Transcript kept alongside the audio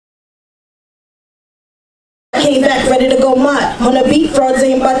came back ready to go mod. On the beat, frauds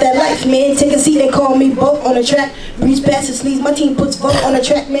ain't about that life, man. Take a seat and call me Bolt on the track. Breeze past the sleeves, my team puts vote on the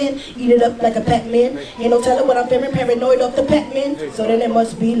track, man. Eat it up like a Pac-Man. Ain't no telling what I'm feeling, paranoid off the Pac-Man. So then it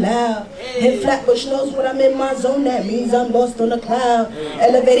must be loud. Hit Flatbush knows when I'm in my zone, that means I'm lost on the cloud.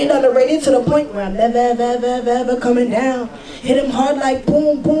 Elevated, underrated to the point where I'm never coming down. Hit him hard like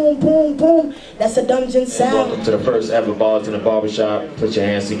boom, boom, boom, boom. That's a dungeon sound. Welcome to the first ever Bars in the Barbershop. Put your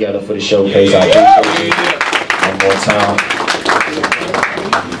hands together for the showcase. I appreciate you. One more time.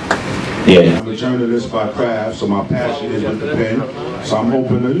 Yeah. I'm a journalist by craft, so my passion is with the pen. So I'm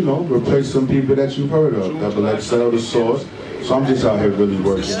hoping to, you know, replace some people that you've heard of. Double XL, The Source. So I'm just out here really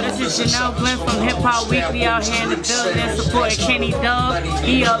working. This is Janelle Glenn from Hip Hop Weekly out here in the building supporting Kennie Dubb.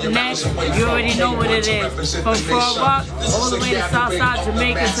 He up next. You already know what it is. From Frog Rock all the way to Southside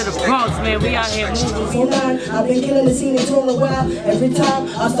Jamaica to the Bronx, man. We out here moving. I've been killing the scene and touring a while. Every time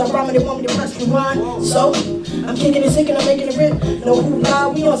I start rhyming, they want me to press rewind. So I'm kicking and sinking, I'm making it rip. No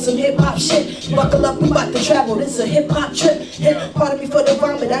hoopla, we on some hip hop shit. Buckle up, we about to travel. This is a hip hop trip. Hit part of me for the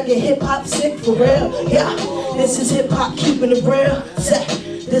vomit. I get hip hop sick for real. Yeah, this is hip hop keeping it real. Say,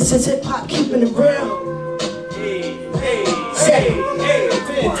 this is hip hop keeping it real. Say.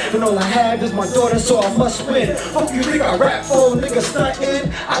 And all I have is my daughter, so I must win. Fuck you think I rap for, nigga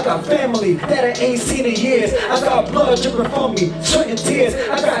stuntin'? I got family that I ain't seen in years. I got blood dripping from me, sweat and tears.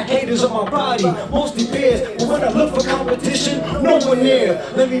 I got haters on my body, mostly peers. But when I look for competition, no one near.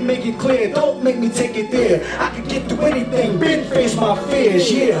 Let me make it clear, don't make me take it there. I can get through anything, been face my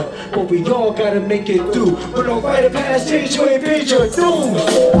fears, yeah. But we all gotta make it through. But don't write a past change, you ain't paid your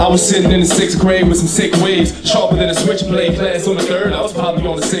dues. I was sitting in the 6th grade with some sick waves, sharper than a switchblade. Class on the 3rd, I was probably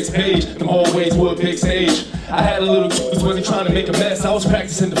on the 6th page. Them hallways were a big stage. I had a little juice, wasn't trying to make a mess. I was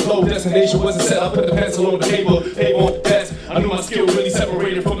practicing the flow, destination wasn't set. I put the pencil on the paper on the desk. I knew my skill really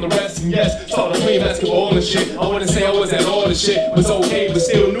separated from the rest. And yes, started playing basketball and shit. I wouldn't say I was at all the shit was okay, but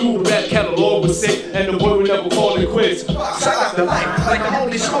still knew the rap catalog was sick, and the boy would never call it quits. Shout out the light, like I'm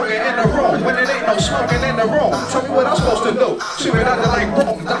only smoking in the room when it ain't no smoking in the room. Tell me what I'm supposed to do. Shoot it out the light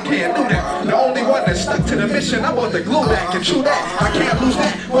room, I can't do that. The only one that stuck to the mission, I want the glue back and true that. I can't lose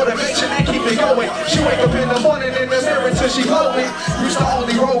that motivation and keep it going. She wake up in the morning in the mirror till she glowing. Used to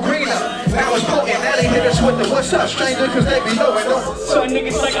only roll greener, now it's potent. Now they hit us with the what's up, stranger, cause they be knowing. So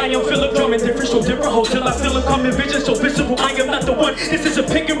niggas like I am Philip Drummond, different so different hotel. I feel them coming vision so visible. I am not the one. This is a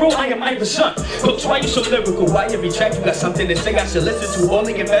pick and roll. I am Iverson. Hooks, why you so lyrical? Why every track you got something to say I should listen to?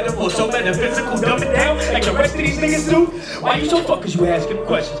 Only in metaphor, so metaphysical. Dumb it down like the rest of these niggas do. Why you so fuckers? You asking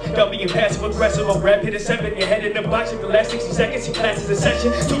questions? Got me in passive aggressive. I'm rap hit a 7. Your head in the box. In the last 60 seconds, your class is a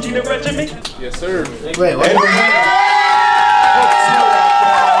session. 2G the regiment. Yes, sir. Wait.